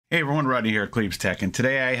Hey everyone, Rodney here at Cleves Tech, and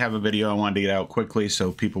today I have a video I wanted to get out quickly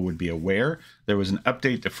so people would be aware. There was an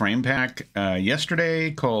update to Framepack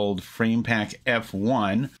yesterday called Framepack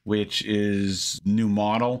F1, which is new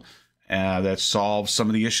model that solves some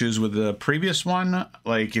of the issues with the previous one.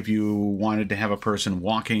 Like if you wanted to have a person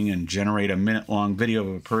walking and generate a minute-long video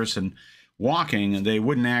of a person walking, they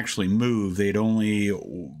wouldn't actually move. They'd only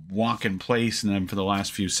walk in place, and then for the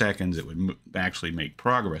last few seconds it would actually make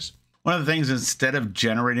progress. One of the things, instead of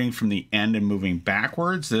generating from the end and moving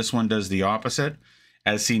backwards, this one does the opposite.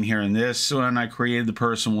 As seen here in this one I created, the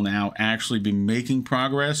person will now actually be making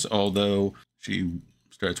progress, although she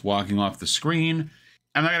starts walking off the screen.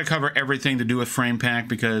 I'm not going to cover everything to do with Framepack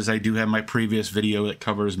because I do have my previous video that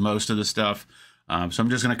covers most of the stuff. So I'm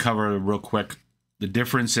just going to cover real quick the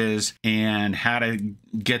differences and how to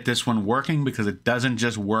get this one working, because it doesn't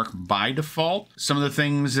just work by default. Some of the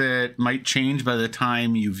things that might change by the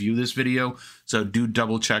time you view this video, so do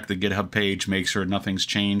double check the GitHub page, make sure nothing's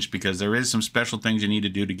changed, because there is some special things you need to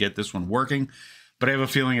do to get this one working. But I have a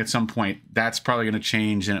feeling at some point that's probably going to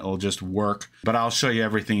change and it'll just work. But I'll show you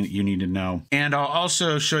everything that you need to know. And I'll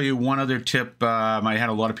also show you one other tip. I had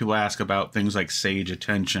a lot of people ask about things like sage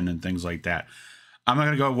attention and things like that. I'm not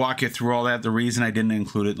going to go walk you through all that. The reason I didn't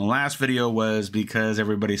include it in the last video was because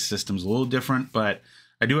everybody's system's a little different, but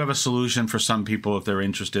I do have a solution for some people if they're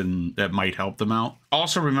interested in that might help them out.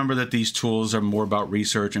 Also remember that these tools are more about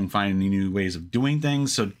research and finding new ways of doing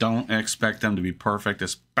things, so don't expect them to be perfect,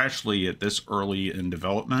 especially at this early in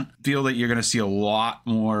development. Feel that you're going to see a lot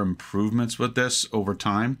more improvements with this over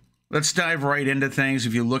time. Let's dive right into things.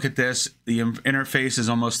 If you look at this, the interface is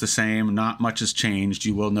almost the same. Not much has changed.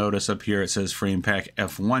 You will notice up here it says Framepack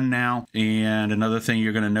F1 now. And another thing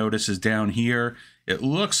you're going to notice is down here, it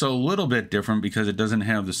looks a little bit different because it doesn't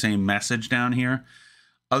have the same message down here.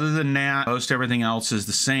 Other than that, most everything else is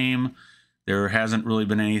the same. There hasn't really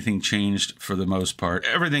been anything changed for the most part.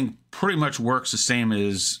 Everything pretty much works the same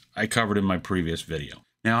as I covered in my previous video.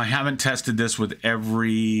 Now, I haven't tested this with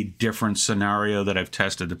every different scenario that I've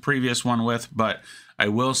tested the previous one with, but I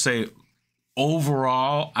will say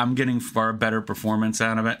overall, I'm getting far better performance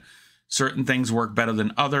out of it. Certain things work better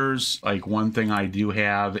than others. Like one thing I do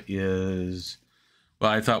have is,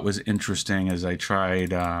 well, I thought was interesting as I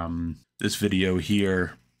tried this video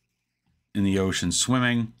here in the ocean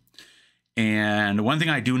swimming. And one thing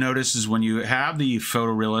I do notice is when you have the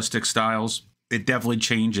photorealistic styles, it definitely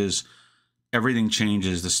changes. Everything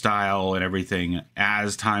changes, the style and everything,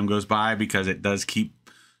 as time goes by, because it does keep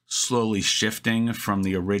slowly shifting from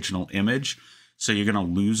the original image. So you're going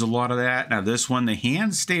to lose a lot of that. Now this one, the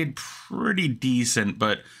hand stayed pretty decent,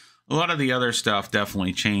 but a lot of the other stuff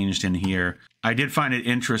definitely changed in here. I did find it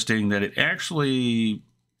interesting that it actually,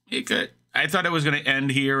 I thought it was going to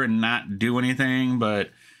end here and not do anything, but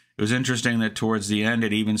it was interesting that towards the end,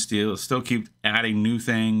 it even still keep adding new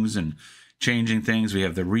things and changing things. We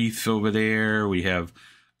have the wreath over there. We have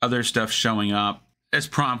other stuff showing up. This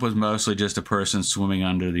prompt was mostly just a person swimming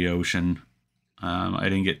under the ocean. I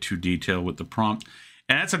didn't get too detailed with the prompt.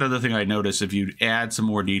 And that's another thing I noticed. If you add some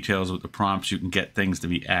more details with the prompts, you can get things to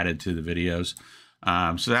be added to the videos.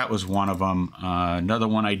 So that was one of them. Another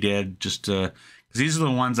one I did, just because these are the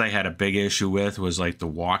ones I had a big issue with, was like the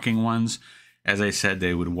walking ones. As I said,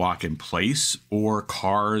 they would walk in place, or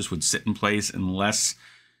cars would sit in place unless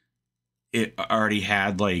it already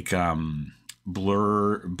had like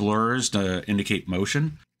blurs to indicate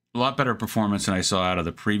motion. A lot better performance than I saw out of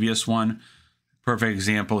the previous one. Perfect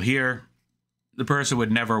example here. The person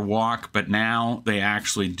would never walk, but now they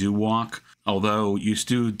actually do walk. Although you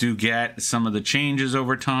still do get some of the changes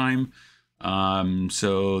over time.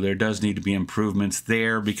 So there does need to be improvements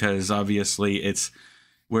there, because obviously it's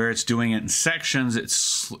where it's doing it in sections.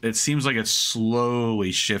 It seems like it's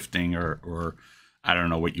slowly shifting, or I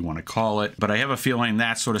don't know what you want to call it, but I have a feeling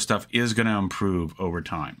that sort of stuff is going to improve over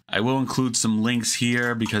time. I will include some links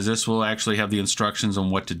here because this will actually have the instructions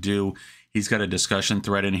on what to do. He's got a discussion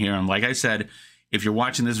thread in here. And like I said, if you're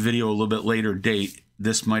watching this video a little bit later date,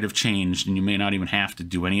 this might have changed and you may not even have to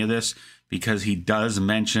do any of this, because he does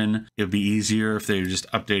mention it would be easier if they're just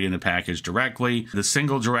updating the package directly. The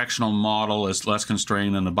single directional model is less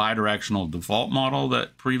constrained than the bidirectional default model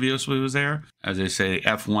that previously was there. As I say,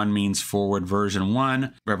 F1 means forward version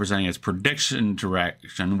 1, representing its prediction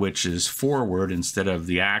direction, which is forward instead of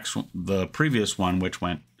the previous one, which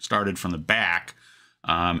started from the back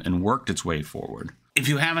and worked its way forward. If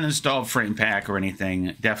you haven't installed Framepack or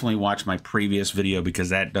anything, definitely watch my previous video, because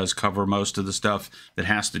that does cover most of the stuff that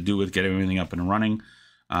has to do with getting everything up and running.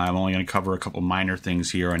 I'm only going to cover a couple minor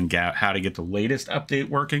things here on how to get the latest update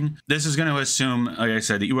working. This is going to assume, like I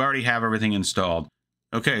said, that you already have everything installed.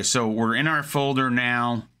 Okay, so we're in our folder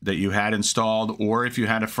now that you had installed, or if you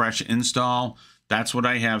had a fresh install, that's what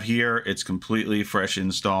I have here. It's completely fresh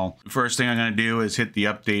install. The first thing I'm going to do is hit the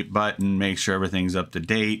update button, make sure everything's up to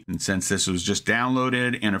date. And since this was just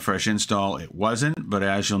downloaded and a fresh install, it wasn't. But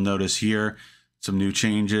as you'll notice here, some new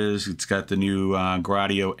changes. It's got the new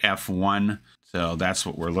Gradio F1. So that's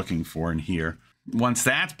what we're looking for in here. Once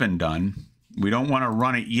that's been done, we don't want to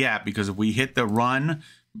run it yet, because if we hit the run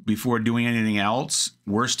before doing anything else,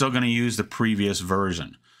 we're still going to use the previous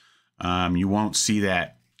version. You won't see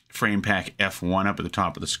that Framepack F1 up at the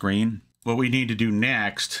top of the screen. What we need to do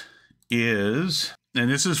next is, and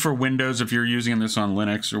this is for Windows, if you're using this on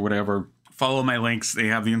Linux or whatever, follow my links. They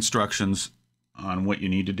have the instructions on what you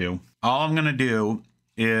need to do. All I'm going to do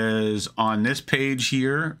is on this page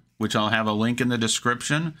here, which I'll have a link in the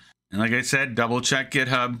description. And like I said, double check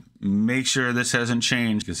GitHub, make sure this hasn't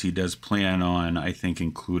changed, because he does plan on, I think,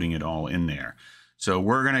 including it all in there. So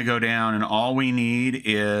we're going to go down, and all we need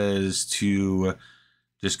is to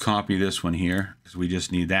just copy this one here, because we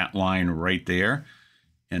just need that line right there.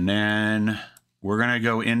 And then we're going to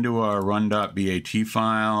go into our run.bat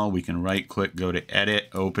file. We can right click, go to edit,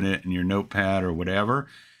 open it in your notepad or whatever.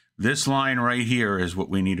 This line right here is what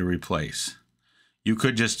we need to replace. You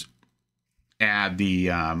could just add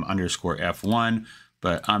the underscore F1,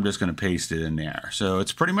 but I'm just going to paste it in there. So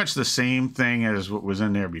it's pretty much the same thing as what was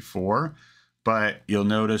in there before, but you'll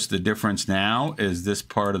notice the difference now is this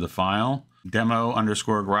part of the file, demo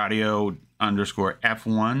underscore Gradio underscore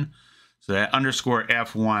F1. So that underscore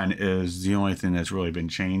F1 is the only thing that's really been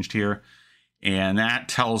changed here. And that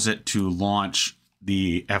tells it to launch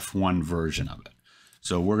the F1 version of it.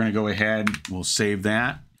 So we're going to go ahead, we'll save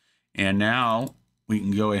that. And now we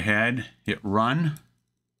can go ahead, hit run.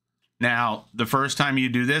 Now, the first time you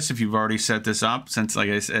do this, if you've already set this up, since like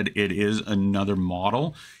I said, it is another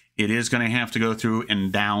model, it is going to have to go through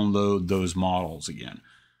and download those models again,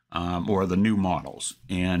 or the new models.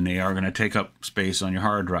 And they are going to take up space on your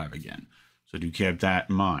hard drive again. So do keep that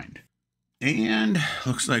in mind. And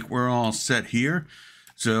looks like we're all set here.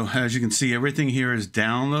 So as you can see, everything here is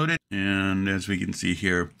downloaded. And as we can see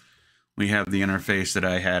here, we have the interface that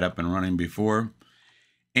I had up and running before.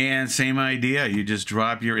 And same idea, you just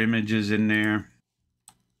drop your images in there.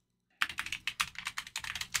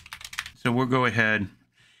 So we'll go ahead,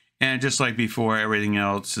 and just like before, everything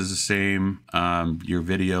else is the same. Your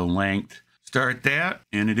video length, start that,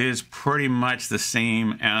 and it is pretty much the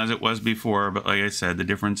same as it was before, but like I said, the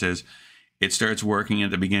difference is it starts working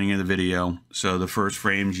at the beginning of the video. So the first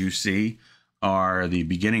frames you see are the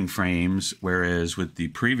beginning frames, whereas with the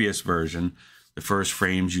previous version, the first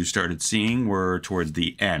frames you started seeing were towards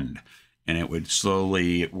the end, and it would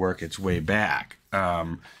slowly work its way back.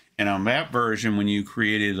 And on that version, when you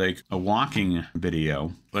created like a walking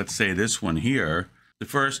video, let's say this one here, the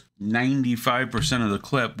first 95% of the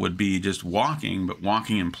clip would be just walking, but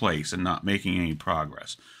walking in place and not making any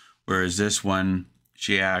progress. Whereas this one,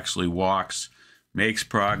 she actually walks, makes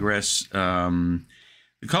progress.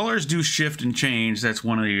 The colors do shift and change. That's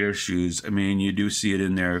one of the issues. I mean, you do see it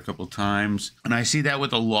in there a couple times. And I see that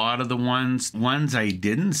with a lot of the ones. Ones I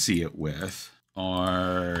didn't see it with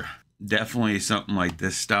are definitely something like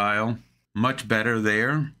this style. Much better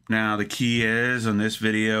there. Now, the key is on this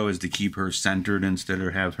video is to keep her centered instead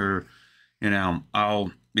of have her, you know,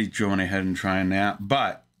 I'll be going ahead and trying that.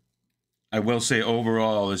 But I will say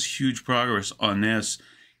overall, there's huge progress on this.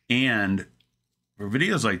 And for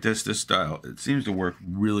videos like this style, it seems to work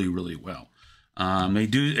really, really well.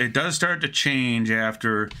 It does start to change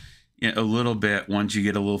after a little bit once you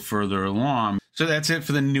get a little further along. So that's it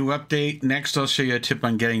for the new update. Next, I'll show you a tip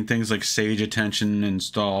on getting things like Sage Attention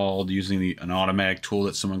installed using an automatic tool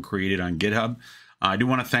that someone created on GitHub. I do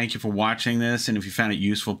want to thank you for watching this, and if you found it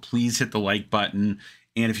useful, please hit the like button.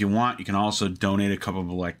 And if you want, you can also donate a cup of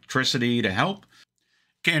electricity to help.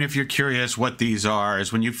 Okay, and if you're curious what these are,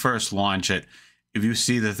 is when you first launch it, if you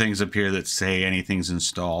see the things up here that say anything's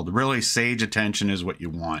installed, really Sage Attention is what you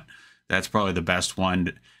want. That's probably the best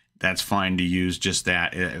one. That's fine to use just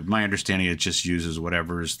that. My understanding, it just uses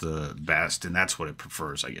whatever is the best, and that's what it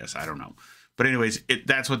prefers, I guess. I don't know. But anyways,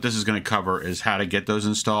 that's what this is going to cover, is how to get those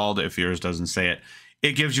installed. If yours doesn't say it,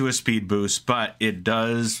 it gives you a speed boost, but it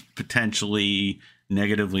does potentially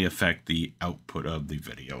negatively affect the output of the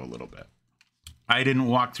video a little bit. I didn't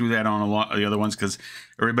walk through that on a lot of the other ones because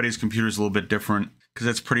everybody's computer is a little bit different, because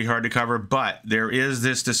it's pretty hard to cover. But there is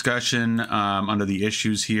this discussion under the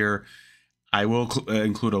issues here. I will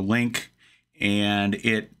include a link, and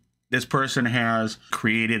this person has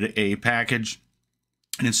created a package,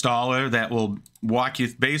 an installer that will walk you,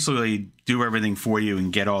 basically do everything for you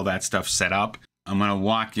and get all that stuff set up. I'm going to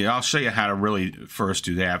walk you. I'll show you how to really first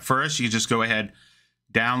do that. First, you just go ahead,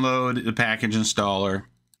 download the package installer.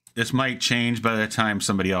 This might change by the time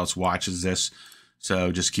somebody else watches this,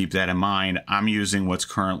 so just keep that in mind. I'm using what's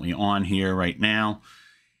currently on here right now,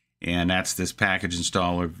 and that's this package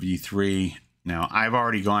installer v3. Now, I've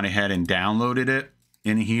already gone ahead and downloaded it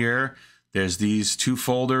in here. There's these 2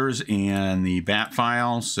 folders and the bat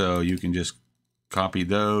file, so you can just copy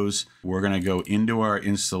those. We're going to go into our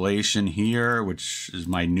installation here, which is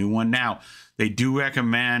my new one. Now, they do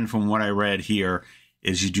recommend, from what I read here,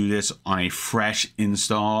 is you do this on a fresh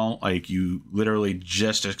install, like you literally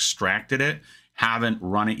just extracted it, haven't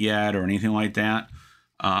run it yet or anything like that.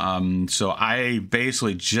 So I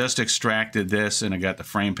basically just extracted this and I got the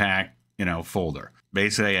Framepack, folder.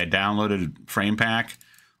 Basically, I downloaded Framepack,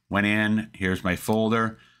 went in, here's my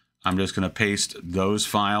folder. I'm just going to paste those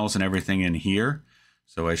files and everything in here.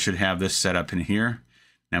 So I should have this set up in here.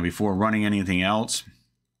 Now, before running anything else,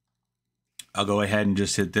 I'll go ahead and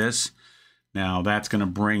just hit this. Now, that's going to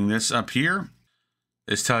bring this up here.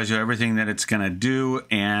 This tells you everything that it's going to do.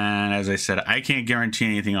 And as I said, I can't guarantee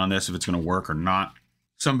anything on this if it's going to work or not.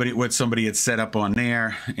 What somebody had set up on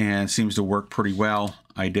there, and it seems to work pretty well.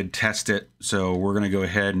 I did test it. So we're going to go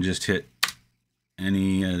ahead and just hit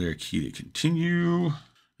any other key to continue.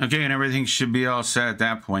 Okay, and everything should be all set at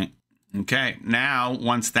that point. Okay, now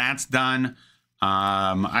once that's done,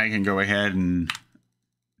 I can go ahead and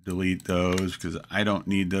delete those because I don't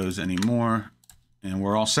need those anymore, and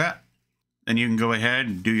we're all set. Then you can go ahead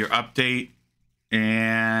and do your update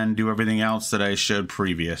and do everything else that I showed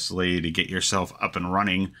previously to get yourself up and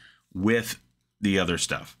running with the other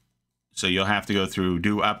stuff. So you'll have to go through,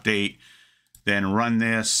 do update, then run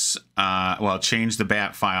this, change the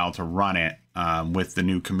bat file to run it with the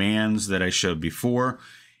new commands that I showed before,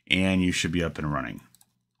 and you should be up and running.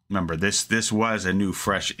 Remember, this was a new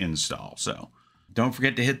fresh install, so don't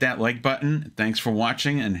forget to hit that like button. Thanks for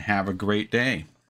watching and have a great day.